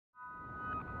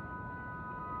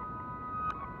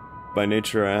By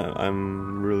nature,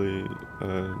 I'm really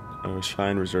a shy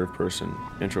and reserved person,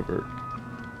 introvert.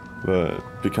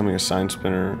 But becoming a sign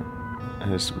spinner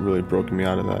has really broken me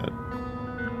out of that.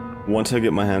 Once I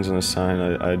get my hands on a sign,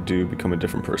 I do become a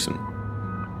different person.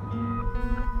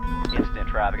 Instant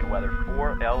traffic and weather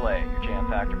for LA. Your jam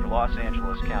factor for Los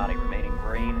Angeles County remaining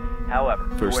green. However,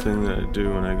 first thing that I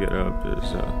do when I get up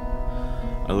is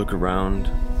I look around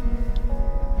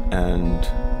and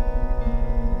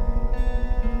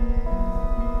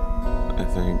I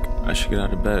think I should get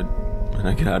out of bed, and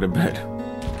I get out of bed.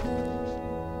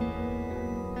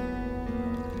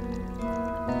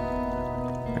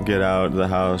 I get out of the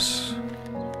house,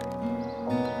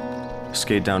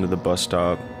 skate down to the bus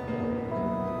stop.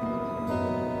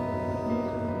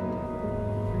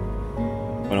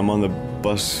 When I'm on the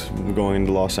bus going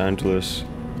to Los Angeles,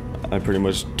 I pretty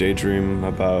much daydream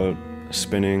about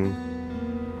spinning.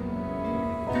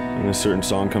 When a certain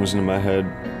song comes into my head,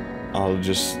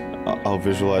 I'll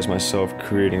visualize myself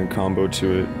creating a combo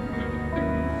to it.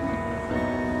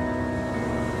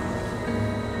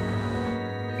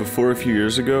 Before a few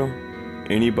years ago,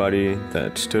 anybody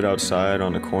that stood outside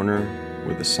on a corner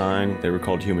with a sign, they were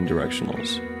called human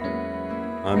directionals.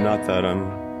 I'm not that,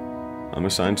 I'm a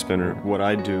sign spinner. What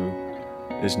I do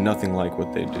is nothing like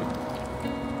what they do.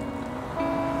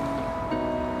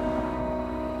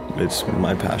 It's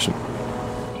my passion.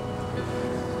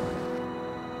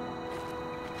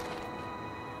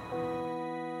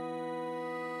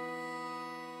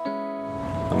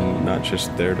 I'm not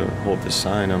just there to hold the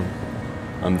sign,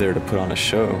 I'm there to put on a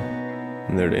show.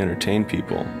 I'm there to entertain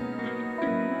people.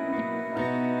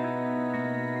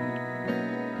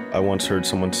 I once heard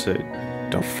someone say,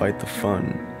 "Don't fight the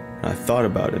fun." And I thought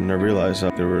about it and I realized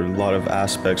that there were a lot of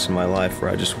aspects in my life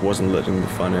where I just wasn't letting the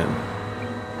fun in.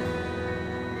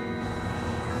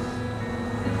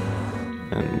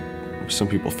 And some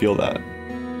people feel that.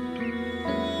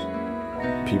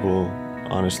 People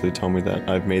honestly tell me that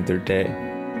I've made their day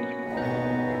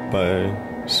by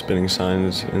spinning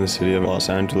signs in the city of Los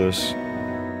Angeles.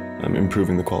 I'm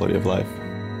improving the quality of life.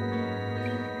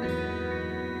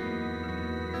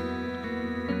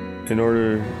 In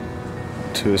order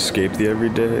to escape the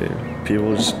everyday,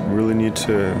 people just really need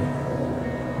to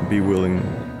be willing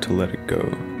to let it go.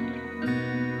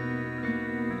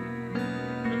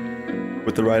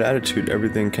 With the right attitude,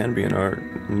 everything can be an art.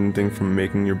 Anything from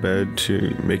making your bed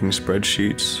to making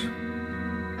spreadsheets.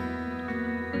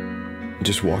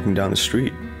 Just walking down the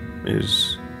street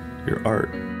is your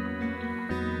art.